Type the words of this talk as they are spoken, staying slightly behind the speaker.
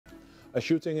A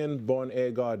shooting in Bon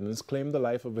Air Gardens claimed the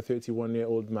life of a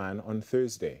 31-year-old man on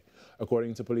Thursday.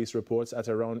 According to police reports, at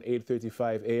around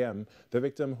 8:35 a.m., the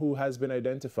victim, who has been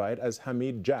identified as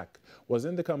Hamid Jack, was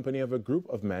in the company of a group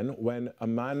of men when a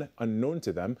man unknown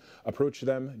to them approached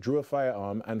them, drew a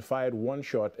firearm, and fired one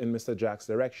shot in Mr. Jack's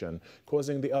direction,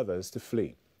 causing the others to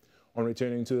flee. On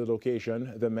returning to the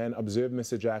location, the men observed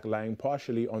Mr. Jack lying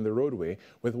partially on the roadway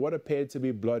with what appeared to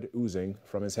be blood oozing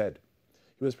from his head.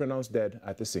 He was pronounced dead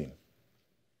at the scene.